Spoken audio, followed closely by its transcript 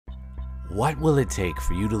What will it take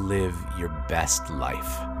for you to live your best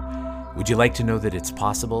life? Would you like to know that it's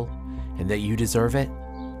possible and that you deserve it?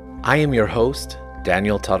 I am your host,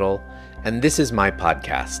 Daniel Tuttle, and this is my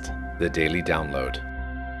podcast, The Daily Download.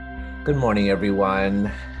 Good morning, everyone.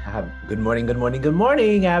 Good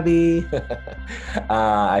morning, Abby.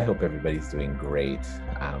 I hope everybody's doing great.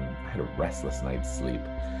 I had a restless night's sleep.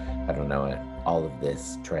 I don't know, all of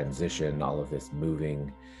this transition, all of this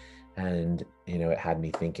moving. And, it had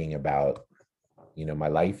me thinking about, my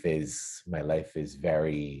life is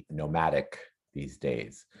very nomadic these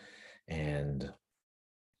days. And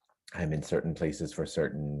I'm in certain places for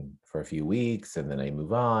a few weeks, and then I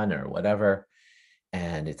move on or whatever.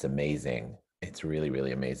 And it's amazing. It's really,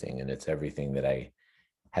 really amazing. And it's everything that I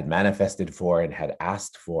had manifested for and had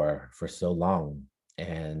asked for so long.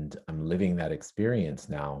 And I'm living that experience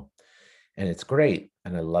now. And it's great.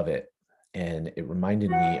 And I love it. And it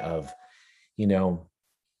reminded me of,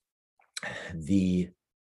 the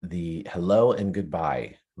hello and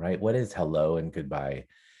goodbye, right? What is hello and goodbye?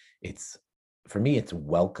 It's, for me, it's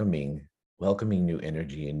welcoming new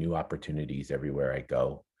energy and new opportunities everywhere I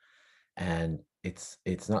go. And it's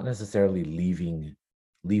not necessarily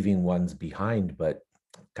leaving ones behind, but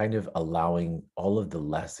kind of allowing all of the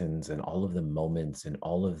lessons and all of the moments and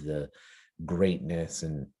all of the greatness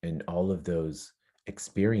and all of those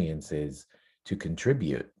experiences to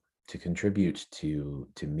contribute to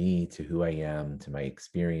me, to who I am, to my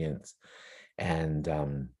experience. And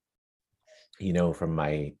from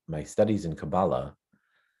my studies in Kabbalah,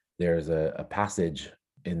 there's a passage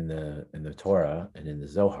in the Torah and in the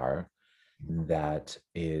Zohar that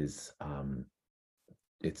is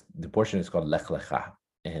it's the portion is called Lech Lecha,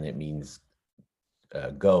 and it means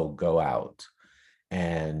go out.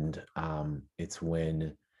 And it's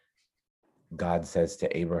when God says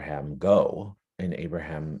to Abraham, go, and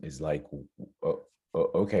Abraham is like,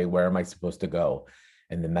 okay, where am I supposed to go?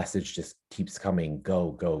 And the message just keeps coming,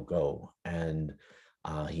 go, go, go. And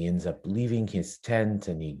he ends up leaving his tent,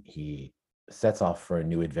 and he sets off for a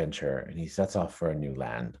new adventure, and he sets off for a new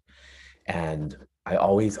land. And I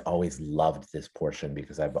always loved this portion,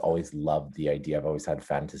 because I've always loved the idea. I've always had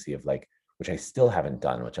fantasy of, like, which I still haven't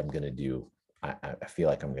done, which I'm going to do. I feel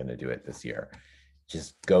like I'm going to do it this year.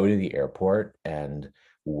 Just go to the airport, and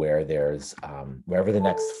where there's wherever the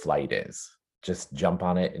next flight is, just jump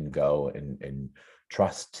on it and go, and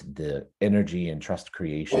trust the energy and trust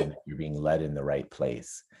creation. You're being led in the right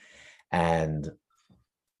place. And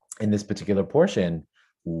in this particular portion,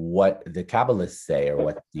 what the Kabbalists say, or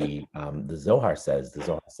what the Zohar says,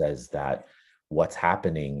 that what's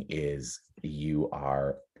happening is you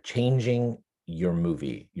are changing your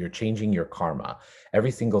movie. You're changing your karma.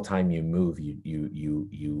 Every single time you move,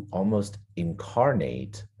 you almost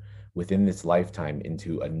incarnate within this lifetime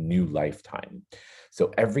into a new lifetime.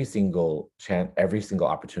 So every single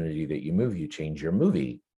opportunity that you move, you change your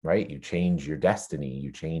movie, right? You change your destiny,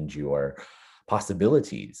 you change your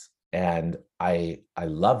possibilities. And I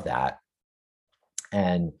love that.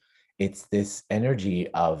 And it's this energy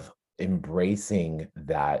of embracing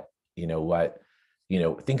that.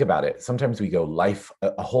 Think about it. Sometimes we go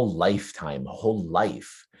a whole lifetime, a whole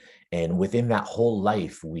life. And within that whole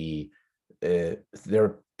life, there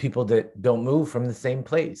are people that don't move from the same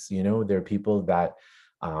place. There are people that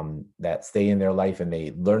stay in their life, and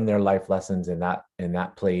they learn their life lessons in that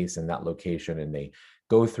place, in that location, and they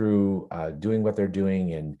go through doing what they're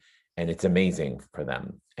doing, and it's amazing for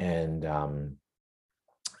them. And the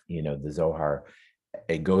Zohar,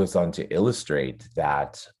 it goes on to illustrate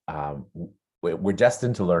that we're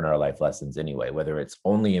destined to learn our life lessons anyway, whether it's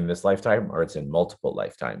only in this lifetime or it's in multiple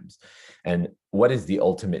lifetimes. And what is the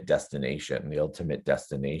ultimate destination? The ultimate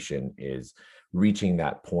destination is reaching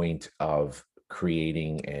that point of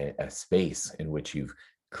creating a space in which you've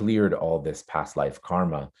cleared all this past life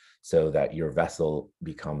karma, so that your vessel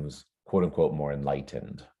becomes, quote unquote, more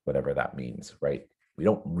enlightened, whatever that means, right? We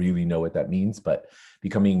don't really know what that means, but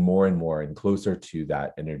becoming more and more and closer to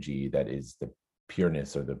that energy that is the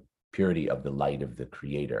pureness, or the purity of the light of the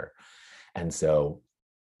creator. And so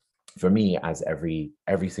for me, as every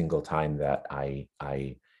single time that I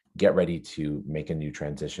get ready to make a new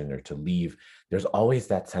transition or to leave, there's always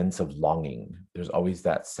that sense of longing. There's always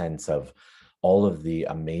that sense of all of the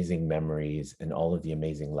amazing memories and all of the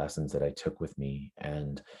amazing lessons that I took with me.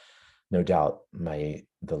 And no doubt the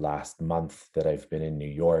last month that I've been in New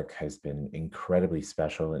York has been incredibly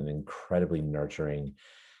special and incredibly nurturing.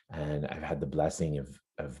 And I've had the blessing of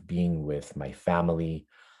being with my family,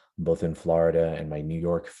 both in Florida and my New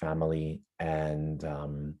York family. And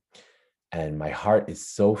my heart is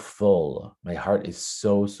so full. My heart is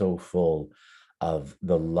so full of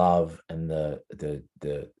the love and the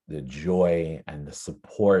joy and the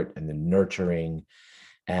support and the nurturing.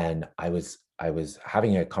 And I was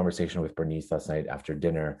having a conversation with Bernice last night after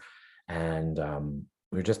dinner, and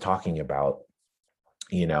we were just talking about,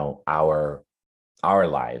 our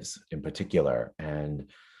lives in particular. And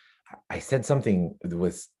I said something that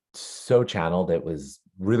was so channeled, it was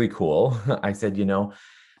really cool. I said,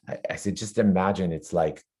 I said, just imagine it's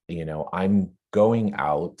like, I'm going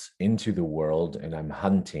out into the world and I'm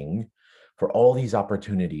hunting for all these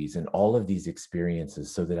opportunities and all of these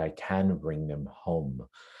experiences so that I can bring them home,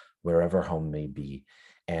 wherever home may be.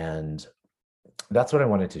 And that's what I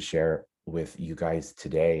wanted to share with you guys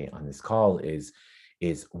today on this call is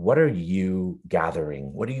what are you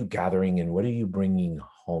gathering? What are you gathering and what are you bringing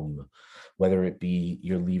home? Whether it be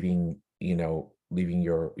you're leaving, leaving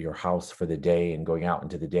your house for the day and going out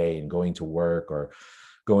into the day and going to work, or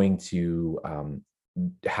going to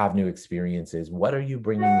have new experiences. What are you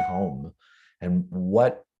bringing home? And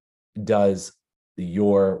what does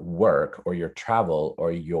your work or your travel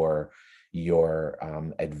or your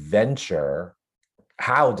adventure,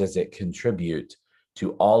 how does it contribute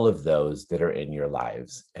to all of those that are in your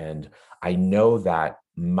lives? And I know that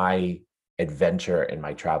my adventure and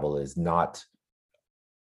my travel is not,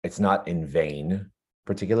 it's not in vain.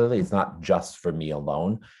 Particularly, it's not just for me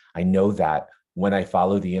alone. I know that when I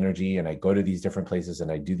follow the energy and I go to these different places and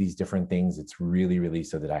I do these different things, it's really, really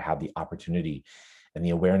so that I have the opportunity and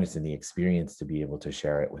the awareness and the experience to be able to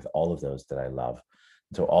share it with all of those that I love.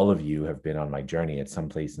 So all of you have been on my journey at some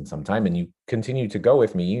place and some time, and you continue to go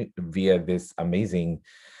with me via this amazing,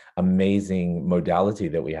 amazing modality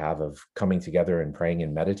that we have of coming together and praying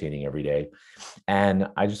and meditating every day. And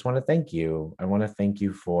I just want to thank you. I want to thank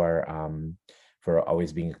you for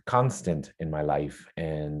always being a constant in my life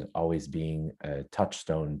and always being a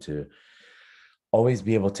touchstone to always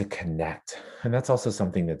be able to connect. And that's also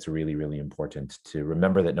something that's really, really important to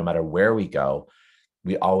remember, that no matter where we go,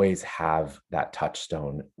 we always have that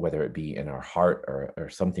touchstone, whether it be in our heart or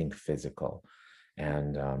something physical.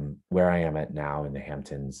 And where I am at now in the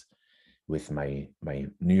Hamptons with my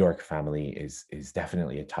New York family is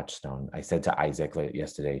definitely a touchstone. I said to Isaac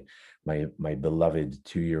yesterday, my beloved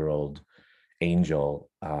 2-year-old angel,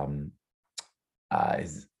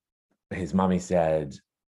 his mommy said,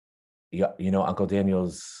 Uncle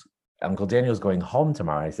Daniel's going home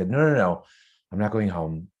tomorrow. I said, no, I'm not going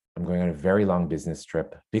home. I'm going on a very long business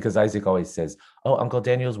trip, because Isaac always says, oh, Uncle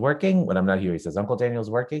Daniel's working. When I'm not here, he says, Uncle Daniel's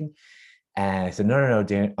working. And I said, no,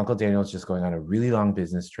 Uncle Daniel's just going on a really long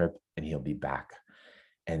business trip and he'll be back.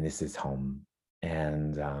 And this is home.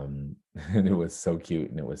 And, and it was so cute.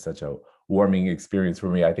 And it was such a warming experience for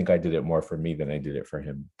me. I think I did it more for me than I did it for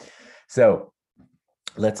him. So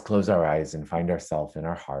let's close our eyes and find ourselves in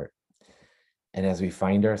our heart. And as we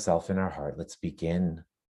find ourselves in our heart, let's begin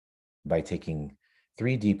by taking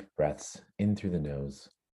 3 deep breaths in through the nose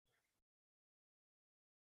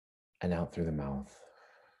and out through the mouth.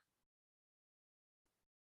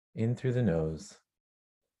 In through the nose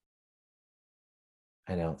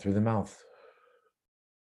and out through the mouth.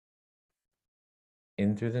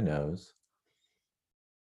 In through the nose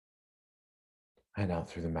and out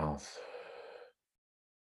through the mouth.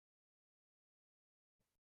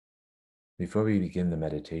 Before we begin the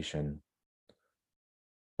meditation,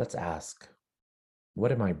 let's ask,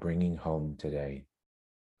 what am I bringing home today?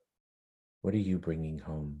 What are you bringing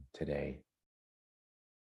home today?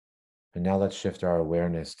 And now let's shift our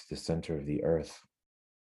awareness to the center of the earth.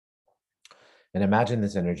 And imagine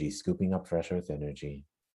this energy scooping up fresh earth energy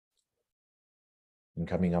and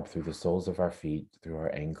coming up through the soles of our feet, through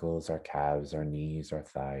our ankles, our calves, our knees, our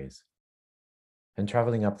thighs, and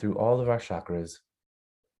traveling up through all of our chakras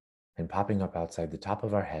and popping up outside the top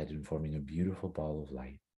of our head and forming a beautiful ball of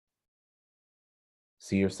light.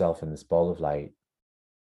 See yourself in this ball of light,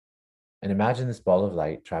 and imagine this ball of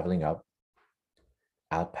light traveling up,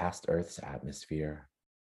 out past Earth's atmosphere,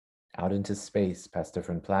 out into space, past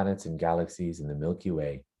different planets and galaxies in the Milky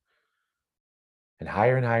Way, and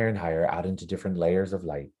higher and higher and higher out into different layers of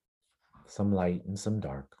light, some light and some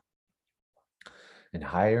dark, and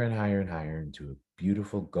higher and higher and higher into a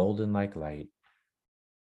beautiful golden-like light,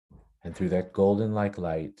 and through that golden-like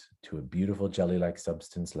light to a beautiful jelly-like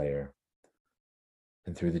substance layer.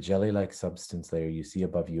 And through the jelly-like substance layer, you see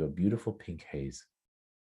above you a beautiful pink haze,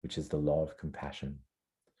 which is the law of compassion.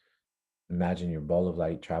 Imagine your ball of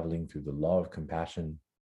light traveling through the law of compassion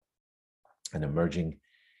and emerging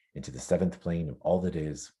into the 7th plane of all that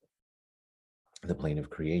is, the plane of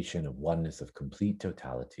creation, of oneness, of complete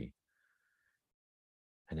totality.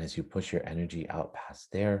 And as you push your energy out past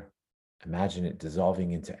there, imagine it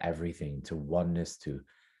dissolving into everything, to oneness, to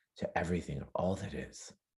to everything of all that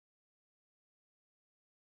is.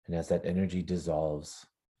 And as that energy dissolves,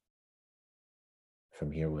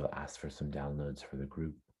 from here, we'll ask for some downloads for the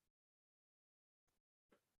group.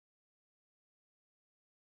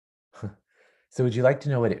 So, would you like to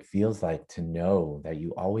know what it feels like to know that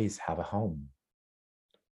you always have a home?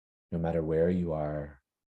 No matter where you are,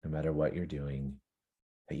 no matter what you're doing,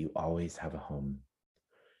 that you always have a home.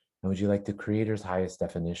 And would you like the Creator's highest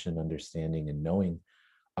definition, understanding, and knowing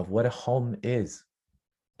of what a home is?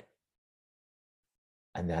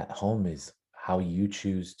 And that home is how you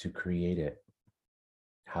choose to create it,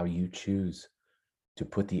 how you choose to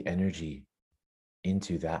put the energy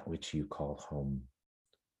into that which you call home.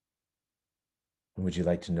 And would you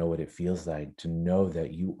like to know what it feels like to know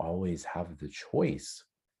that you always have the choice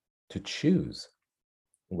to choose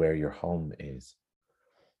where your home is,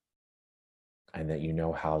 and that you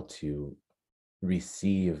know how to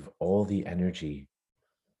receive all the energy,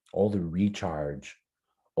 all the recharge,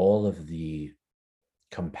 all of the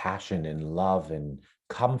compassion and love and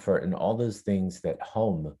comfort and all those things that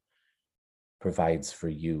home provides for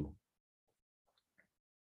you?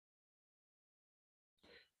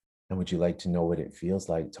 And would you like to know what it feels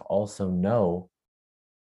like to also know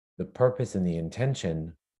the purpose and the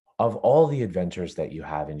intention of all the adventures that you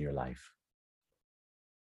have in your life?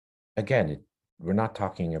 Again, we're not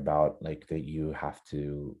talking about like that you have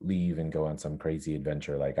to leave and go on some crazy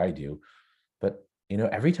adventure like I do, but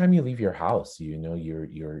every time you leave your house,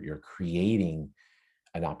 you're creating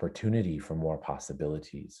an opportunity for more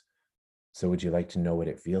possibilities. So would you like to know what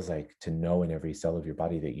it feels like to know in every cell of your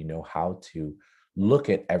body that you know how to look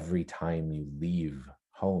at every time you leave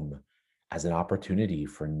home as an opportunity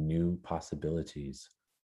for new possibilities?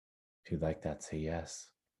 If you'd like that, say yes.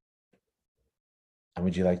 And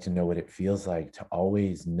would you like to know what it feels like to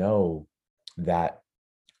always know that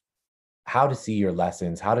how to see your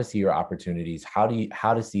lessons, how to see your opportunities, how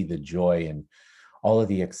to see the joy and all of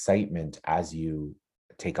the excitement as you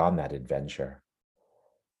take on that adventure?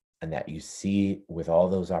 And that you see with all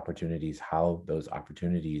those opportunities,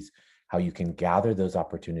 how you can gather those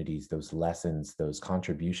opportunities, those lessons, those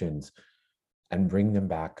contributions, and bring them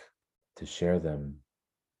back to share them,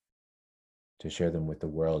 with the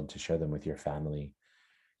world, to share them with your family,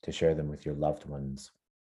 to share them with your loved ones.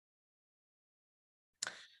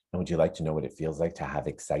 And would you like to know what it feels like to have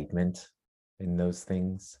excitement in those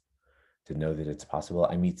things? To know that it's possible?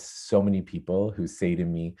 I meet so many people who say to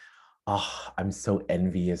me, "Oh, I'm so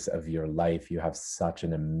envious of your life. You have such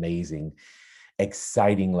an amazing,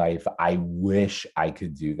 exciting life. I wish I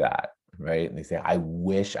could do that." Right? And they say, "I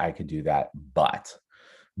wish I could do that, but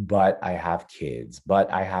I have kids,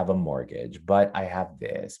 but I have a mortgage, but I have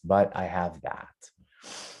this, but I have that."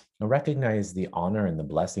 Now recognize the honor and the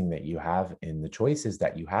blessing that you have in the choices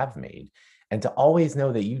that you have made. And to always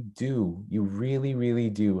know that you really, really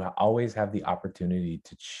do always have the opportunity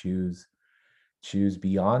to choose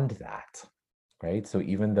beyond that, right? So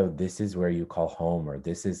even though this is where you call home, or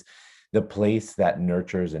this is the place that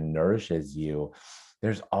nurtures and nourishes you,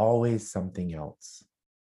 there's always something else.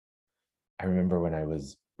 I remember when I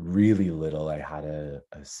was really little, I had a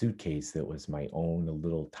suitcase that was my own, a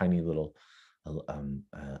little tiny little,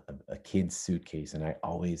 a kid's suitcase, and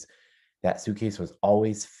that suitcase was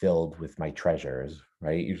always filled with my treasures,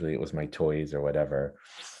 right? Usually it was my toys or whatever,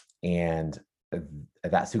 and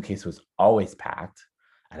that suitcase was always packed,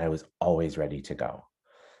 and I was always ready to go.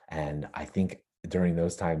 And I think during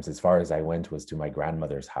those times, as far as I went was to my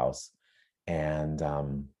grandmother's house, and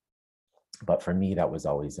but for me, that was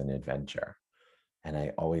always an adventure. And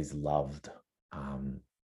I always loved um,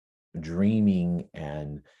 dreaming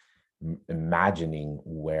and imagining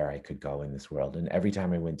where I could go in this world. And every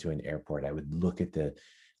time I went to an airport, I would look at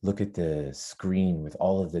the screen with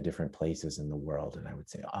all of the different places in the world, and I would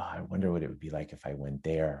say, "Oh, I wonder what it would be like if I went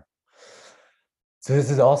there." So this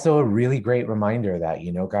is also a really great reminder that,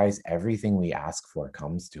 guys, everything we ask for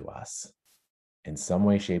comes to us. In some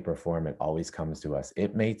way, shape, or form, it always comes to us.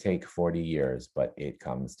 It may take 40 years, but it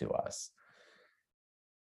comes to us.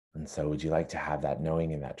 And so, would you like to have that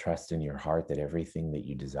knowing and that trust in your heart that everything that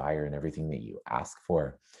you desire and everything that you ask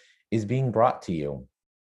for is being brought to you,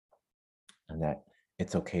 and that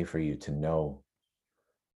it's okay for you to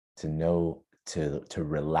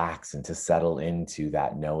relax and to settle into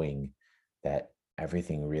that knowing that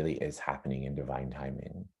everything really is happening in divine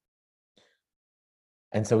timing?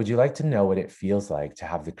 And so, would you like to know what it feels like to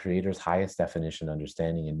have the Creator's highest definition,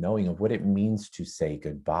 understanding, and knowing of what it means to say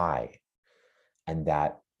goodbye? And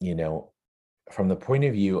that, from the point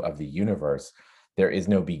of view of the universe, there is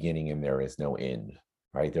no beginning and there is no end,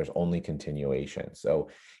 right? There's only continuation. So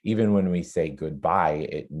even when we say goodbye,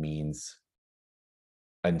 it means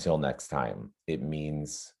until next time. It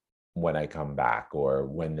means when I come back, or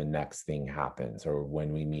when the next thing happens, or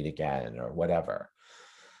when we meet again, or whatever.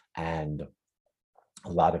 And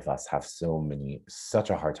a lot of us have such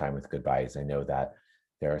a hard time with goodbyes. I know that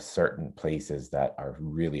there are certain places that are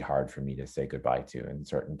really hard for me to say goodbye to, and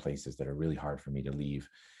certain places that are really hard for me to leave.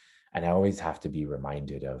 And I always have to be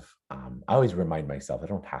reminded of, I always remind myself, I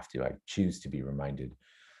don't have to, I choose to be reminded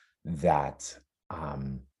that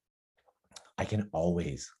I can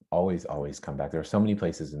always, always, always come back. There are so many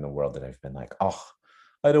places in the world that I've been like, oh,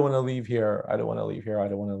 I don't want to leave here. I don't want to leave here. I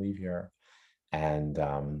don't want to leave here. And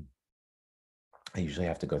I usually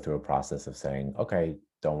have to go through a process of saying, okay,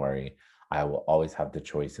 don't worry. I will always have the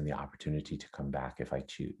choice and the opportunity to come back if I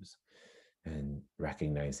choose. And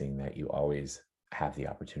recognizing that you always have the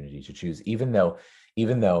opportunity to choose, even though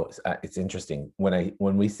it's interesting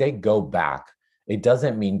when we say go back, it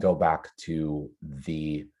doesn't mean go back to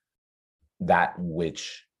that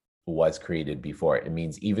which was created before. It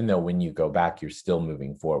means even though when you go back, you're still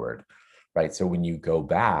moving forward, right? So when you go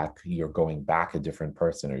back, you're going back a different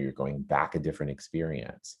person, or you're going back a different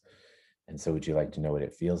experience. And so would you like to know what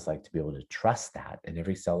it feels like to be able to trust that in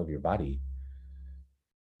every cell of your body?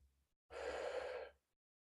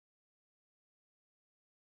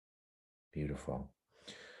 Beautiful.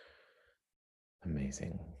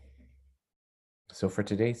 Amazing. So for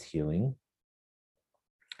today's healing,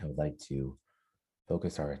 I would like to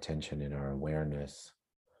focus our attention and our awareness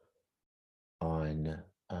on,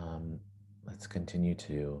 let's continue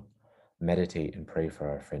to meditate and pray for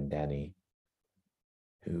our friend Danny,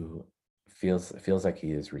 who feels like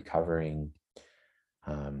he is recovering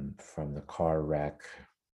from the car wreck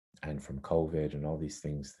and from COVID and all these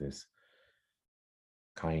things this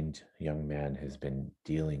kind young man has been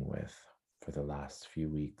dealing with for the last few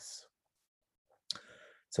weeks.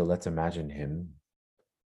 So let's imagine him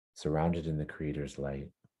surrounded in the Creator's light,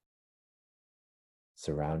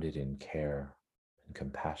 surrounded in care and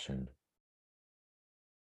compassion,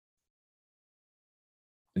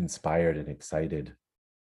 inspired and excited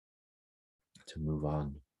to move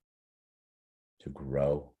on, to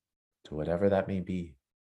grow, to whatever that may be,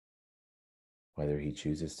 whether he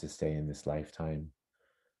chooses to stay in this lifetime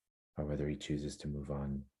or whether he chooses to move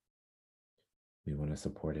on. We want to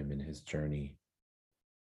support him in his journey.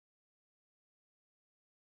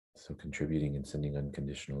 So contributing and sending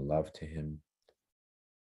unconditional love to him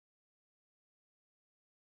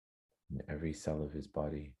in every cell of his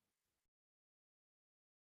body.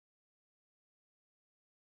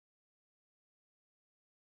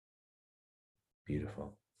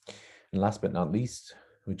 Beautiful. And last but not least,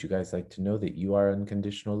 would you guys like to know that you are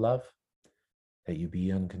unconditional love? That you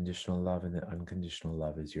be unconditional love, and that unconditional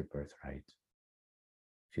love is your birthright.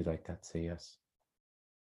 If you'd like that, say yes.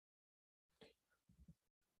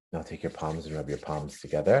 Now take your palms and rub your palms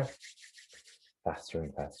together. Faster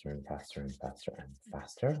and faster and faster and faster and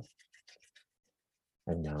faster.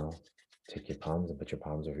 And now take your palms and put your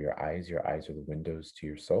palms over your eyes. Your eyes are the windows to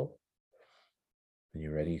your soul. When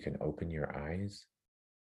you're ready, you can open your eyes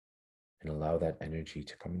and allow that energy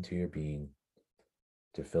to come into your being,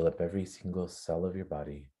 to fill up every single cell of your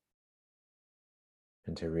body,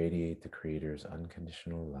 and to radiate the Creator's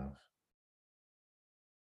unconditional love.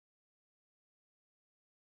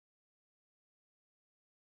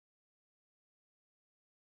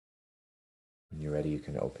 When you're ready, you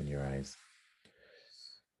can open your eyes.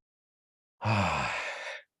 Ah,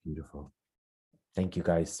 beautiful. Thank you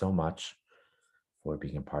guys so much for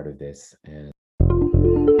being a part of this. And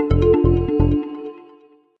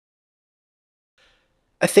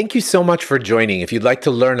thank you so much for joining. If you'd like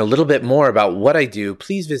to learn a little bit more about what I do,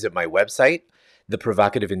 please visit my website,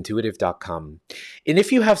 theprovocativeintuitive.com. And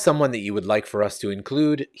if you have someone that you would like for us to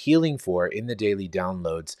include healing for in the daily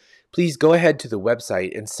downloads, please go ahead to the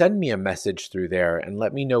website and send me a message through there and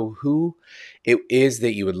let me know who it is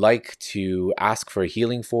that you would like to ask for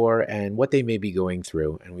healing for and what they may be going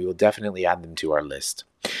through, and we will definitely add them to our list.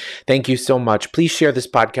 Thank you so much. Please share this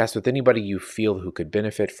podcast with anybody you feel who could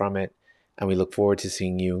benefit from it, and we look forward to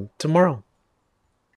seeing you tomorrow.